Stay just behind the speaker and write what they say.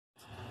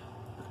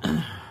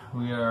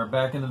we are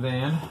back in the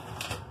van.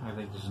 I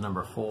think this is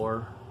number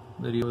 4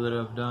 video that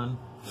I've done.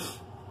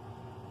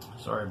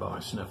 Sorry about my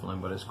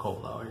sniffling, but it's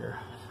cold out here.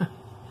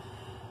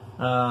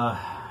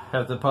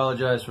 Have to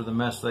apologize for the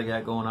mess that I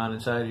got going on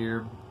inside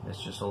here.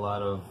 It's just a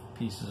lot of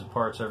pieces and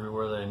parts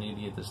everywhere that I need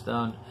to get this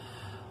done.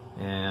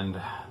 And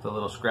the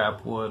little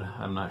scrap wood,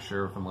 I'm not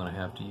sure if I'm going to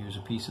have to use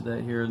a piece of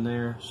that here and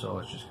there, so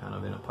it's just kind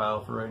of in a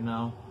pile for right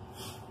now.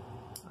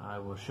 I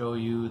will show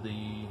you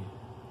the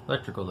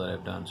electrical that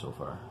I've done so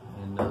far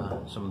and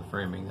some of the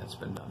framing that's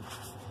been done.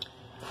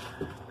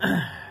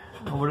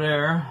 Over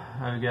there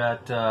I've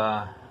got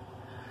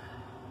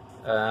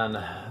on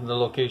the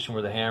location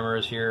where the hammer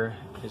is here,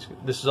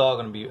 this is all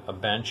going to be a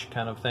bench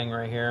kind of thing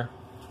right here.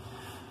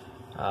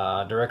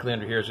 Directly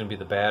under here is going to be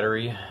the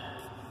battery,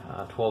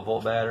 12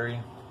 volt battery.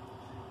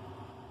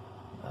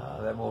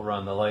 That will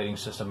run the lighting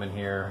system in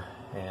here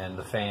and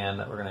the fan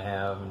that we're going to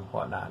have and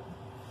whatnot.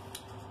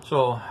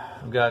 So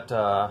I've got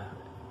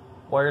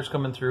wires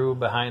coming through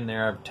behind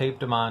there. I've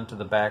taped them onto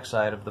the back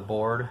side of the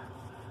board.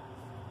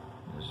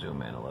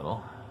 Zoom in a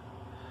little.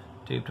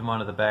 Taped them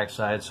onto the back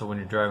side so when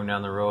you're driving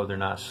down the road they're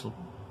not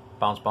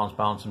bounce, bounce,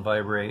 bounce and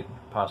vibrate,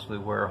 possibly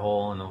wear a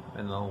hole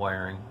in the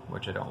wiring,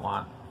 which I don't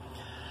want.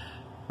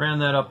 Ran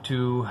that up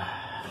to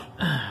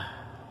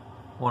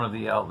one of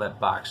the outlet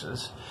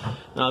boxes.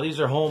 Now these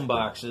are home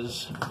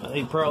boxes.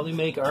 They probably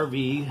make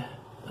RV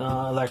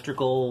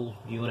electrical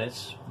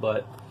units,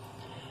 but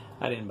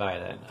I didn't buy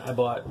that. I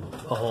bought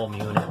a home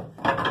unit.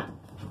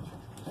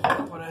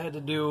 What I had to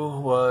do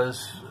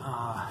was,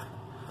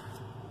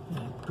 you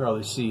can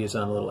probably see it's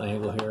on a little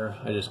angle here.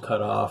 I just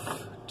cut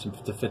off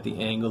to fit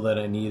the angle that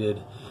I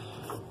needed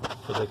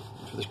for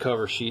the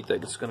cover sheet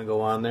that's going to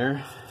go on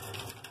there.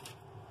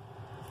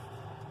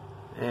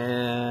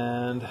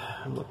 And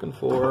I'm looking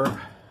for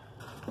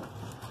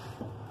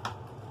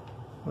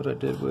what I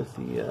did with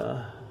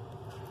the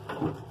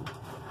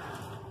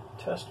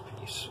test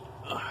piece.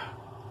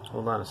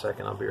 Hold on a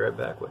second, I'll be right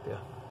back with you.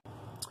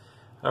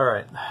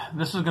 Alright,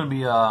 this is going to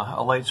be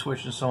a light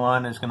switch and so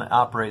on. It's going to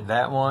operate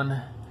that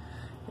one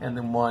and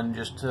then one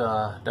just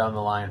down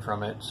the line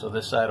from it. So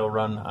this side will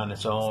run on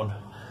its own,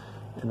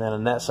 and then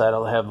on that side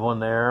I'll have one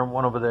there,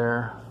 one over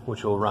there,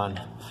 which will run.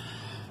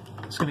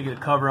 It's going to get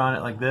a cover on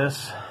it like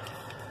this.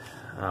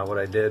 What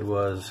I did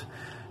was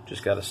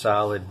just got a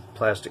solid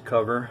plastic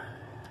cover,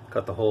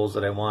 cut the holes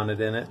that I wanted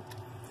in it.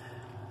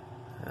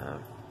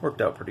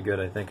 Worked out pretty good.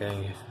 I think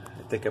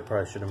I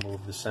probably should have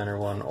moved the center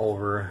one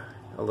over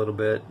a little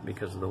bit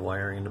because of the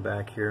wiring in the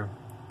back here.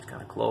 It's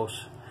kind of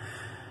close.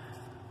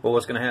 But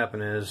what's going to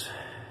happen is,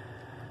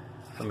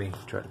 let me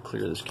try to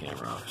clear this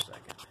camera off a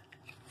second.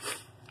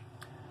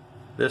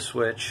 This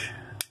switch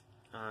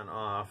on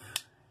off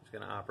is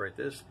going to operate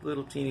this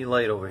little teeny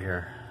light over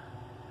here.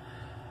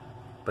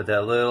 But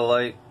that little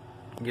light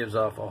gives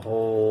off a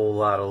whole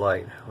lot of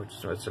light, which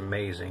is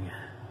amazing.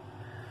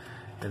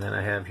 And then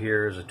I have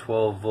here is a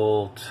 12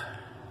 volt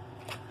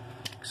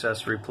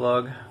accessory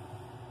plug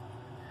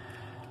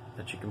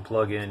that you can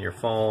plug in your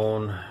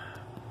phone,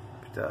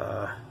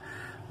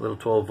 little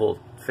 12 volt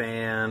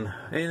fan,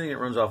 anything that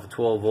runs off of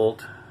 12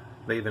 volt.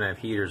 They even have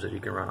heaters that you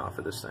can run off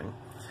of this thing.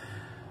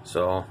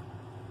 So,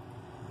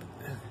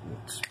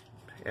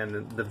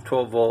 and the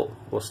 12 volt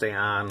will stay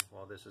on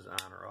while this is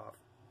on or off.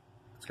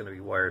 It's going to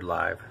be wired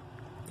live.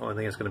 The only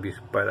thing that's going to be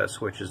by that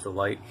switch is the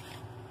light.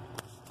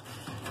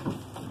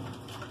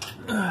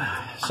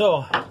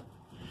 So,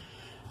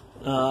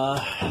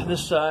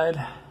 this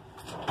side,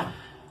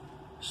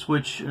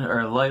 switch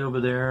or light over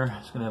there.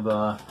 It's going to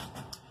have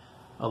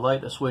a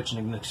light, a switch,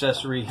 and an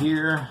accessory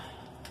here.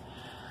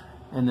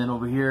 And then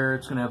over here,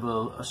 it's going to have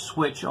a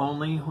switch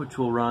only, which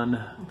will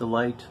run the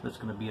light that's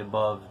going to be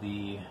above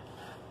the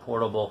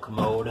portable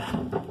commode.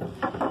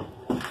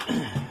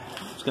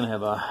 It's going to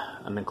have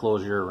an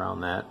enclosure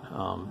around that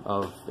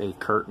of a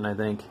curtain, I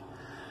think.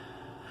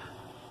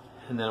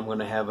 And then I'm going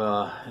to have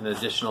an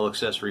additional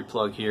accessory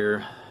plug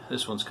here.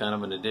 This one's kind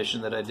of an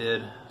addition that I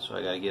did, so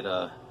I got to get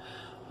a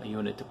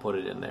unit to put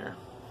it in there.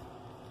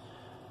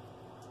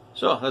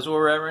 So that's where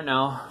we're at right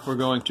now. We're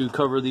going to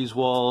cover these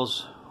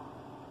walls,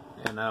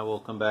 and I will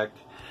come back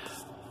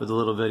with a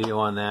little video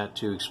on that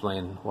to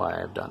explain why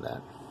I've done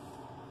that.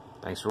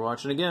 Thanks for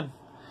watching again.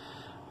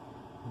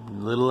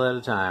 Little at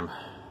a time.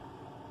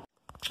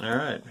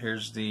 Alright,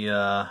 here's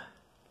the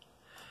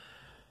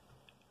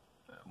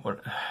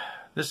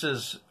this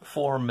is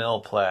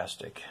 4mm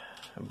plastic.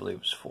 I believe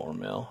it's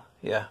 4mm.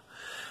 Yeah,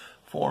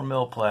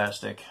 4mm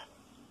plastic.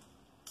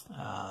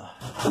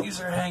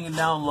 These are hanging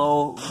down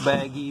low,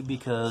 baggy,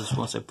 because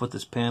once I put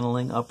this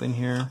paneling up in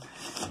here,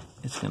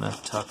 it's going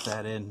to tuck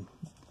that in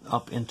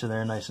up into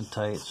there nice and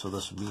tight, so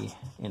this will be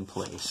in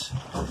place.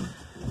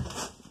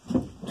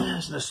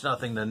 There's just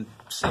nothing to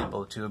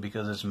sample it to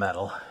because it's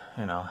metal,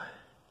 you know.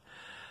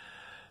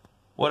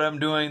 What I'm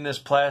doing this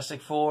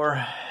plastic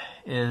for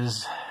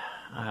is,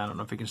 I don't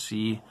know if you can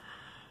see,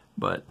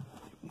 but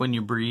when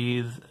you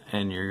breathe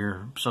and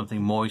you're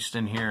something moist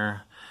in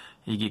here,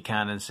 you get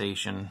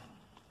condensation.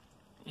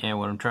 And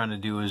what I'm trying to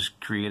do is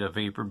create a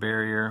vapor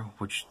barrier,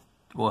 which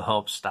will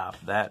help stop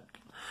that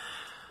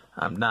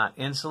I'm not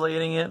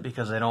insulating it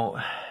because I'm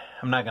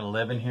not going to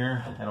live in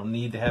here. I don't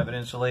need to have it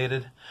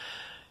insulated.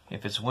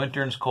 If it's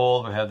winter and it's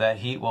cold, we'll have that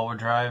heat while we're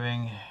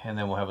driving, and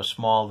then we'll have a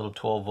small little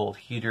 12-volt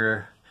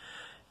heater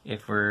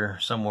if we're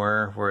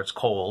somewhere where it's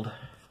cold.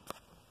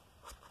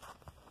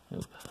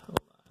 Hold on.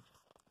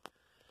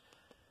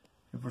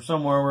 If we're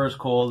somewhere where it's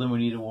cold and we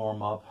need to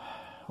warm up,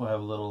 we'll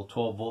have a little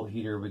 12-volt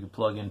heater we can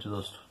plug into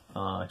those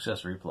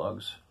accessory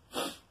plugs,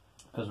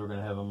 because we're going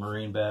to have a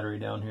marine battery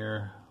down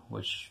here,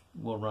 which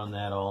will run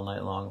that all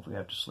night long if we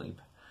have to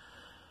sleep.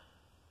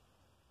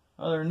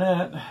 Other than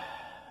that,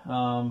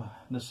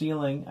 the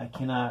ceiling, I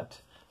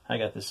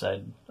got this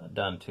side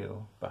done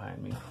too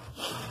behind me.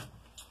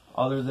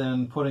 Other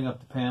than putting up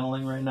the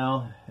paneling right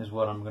now is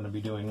what I'm going to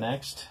be doing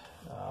next.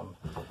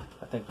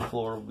 I think the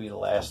floor will be the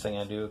last thing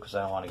I do because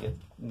I don't want to get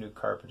new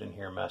carpet in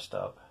here messed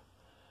up.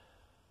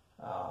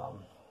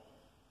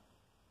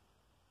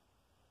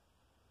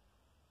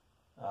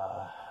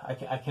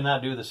 I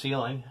cannot do the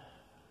ceiling.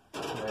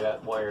 I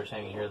got wires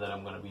hanging here that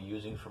I'm going to be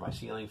using for my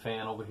ceiling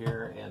fan over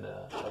here and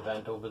a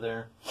vent over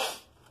there.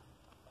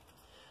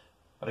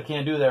 But I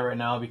can't do that right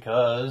now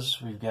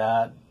because we've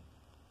got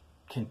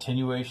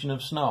continuation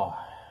of snow.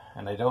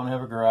 And I don't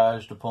have a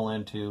garage to pull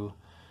into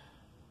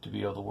to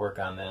be able to work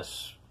on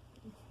this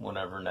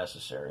whenever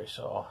necessary.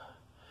 So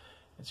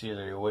it's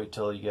either you wait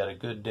till you got a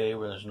good day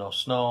where there's no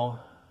snow,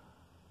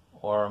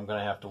 or I'm going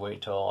to have to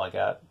wait till I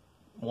got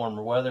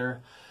warmer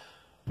weather,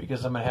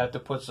 because I'm going to have to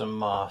put some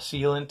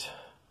sealant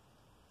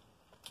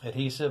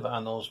adhesive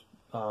on those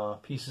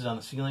pieces on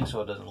the ceiling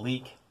so it doesn't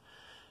leak.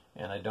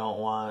 And I don't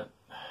want,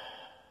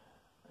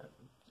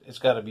 it's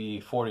got to be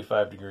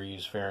 45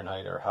 degrees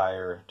Fahrenheit or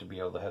higher to be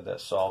able to have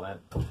that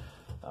solvent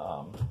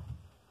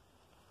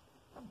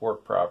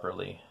work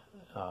properly,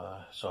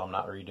 so I'm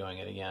not redoing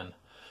it again.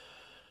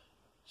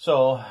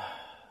 So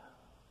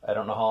I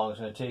don't know how long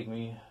it's going to take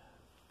me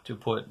to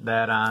put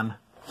that on.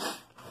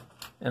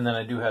 And then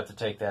I do have to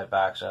take that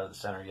box out of the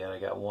center yet. I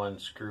got one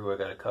screw I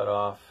got to cut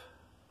off.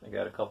 I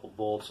got a couple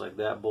bolts, like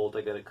that bolt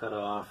I got to cut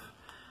off.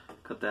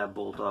 Cut that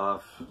bolt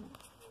off.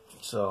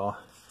 So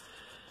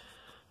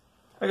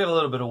I got a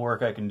little bit of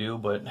work I can do,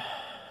 but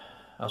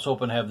I was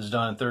hoping to have this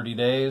done in 30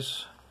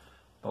 days.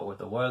 But with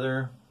the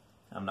weather,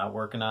 I'm not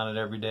working on it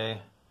every day.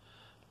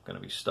 I'm going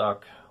to be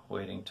stuck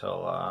waiting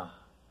till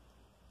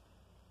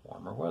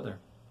warmer weather.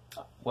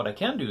 What I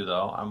can do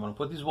though, I'm going to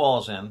put these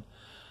walls in.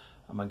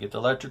 I'm going to get the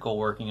electrical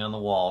working on the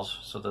walls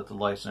so that the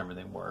lights and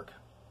everything work.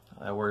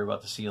 I worry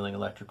about the ceiling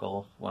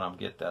electrical when I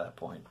get to that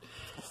point.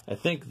 I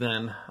think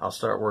then I'll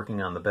start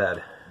working on the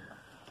bed.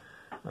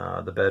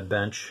 The bed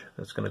bench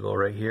that's going to go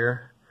right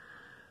here.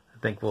 I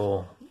think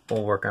we'll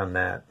work on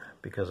that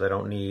because I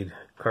don't need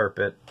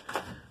carpet.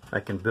 I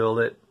can build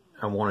it.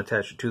 I won't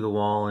attach it to the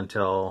wall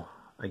until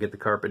I get the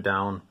carpet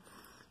down.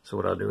 So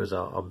what I'll do is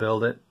I'll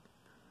build it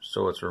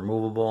so it's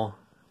removable,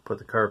 put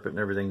the carpet and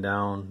everything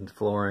down, the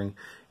flooring,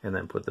 and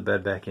then put the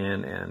bed back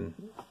in and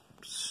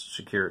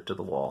secure it to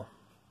the wall.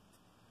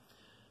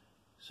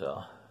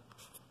 So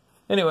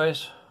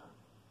anyways,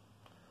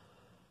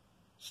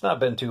 it's not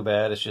been too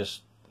bad. It's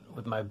just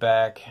with my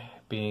back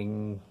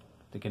being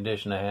the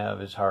condition I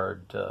have, it's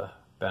hard to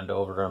bend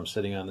over. I'm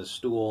sitting on this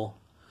stool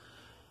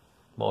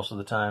most of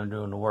the time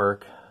doing the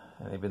work,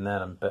 and even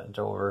then I'm bent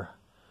over.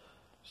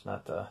 It's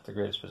not the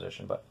greatest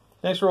position, but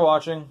thanks for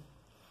watching.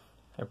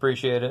 I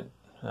appreciate it.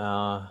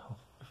 I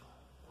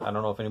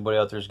don't know if anybody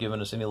out there is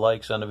giving us any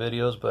likes on the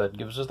videos, but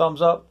give us a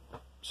thumbs up,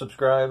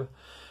 subscribe.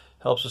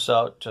 Helps us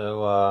out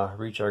to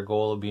reach our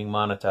goal of being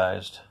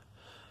monetized.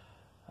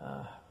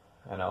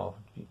 I know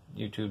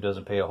YouTube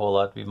doesn't pay a whole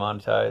lot to be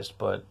monetized,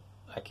 but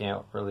I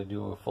can't really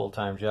do a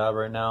full-time job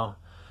right now.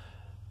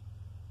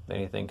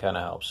 Anything kind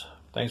of helps.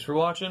 Thanks for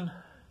watching.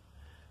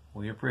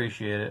 We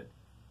appreciate it.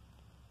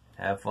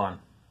 Have fun.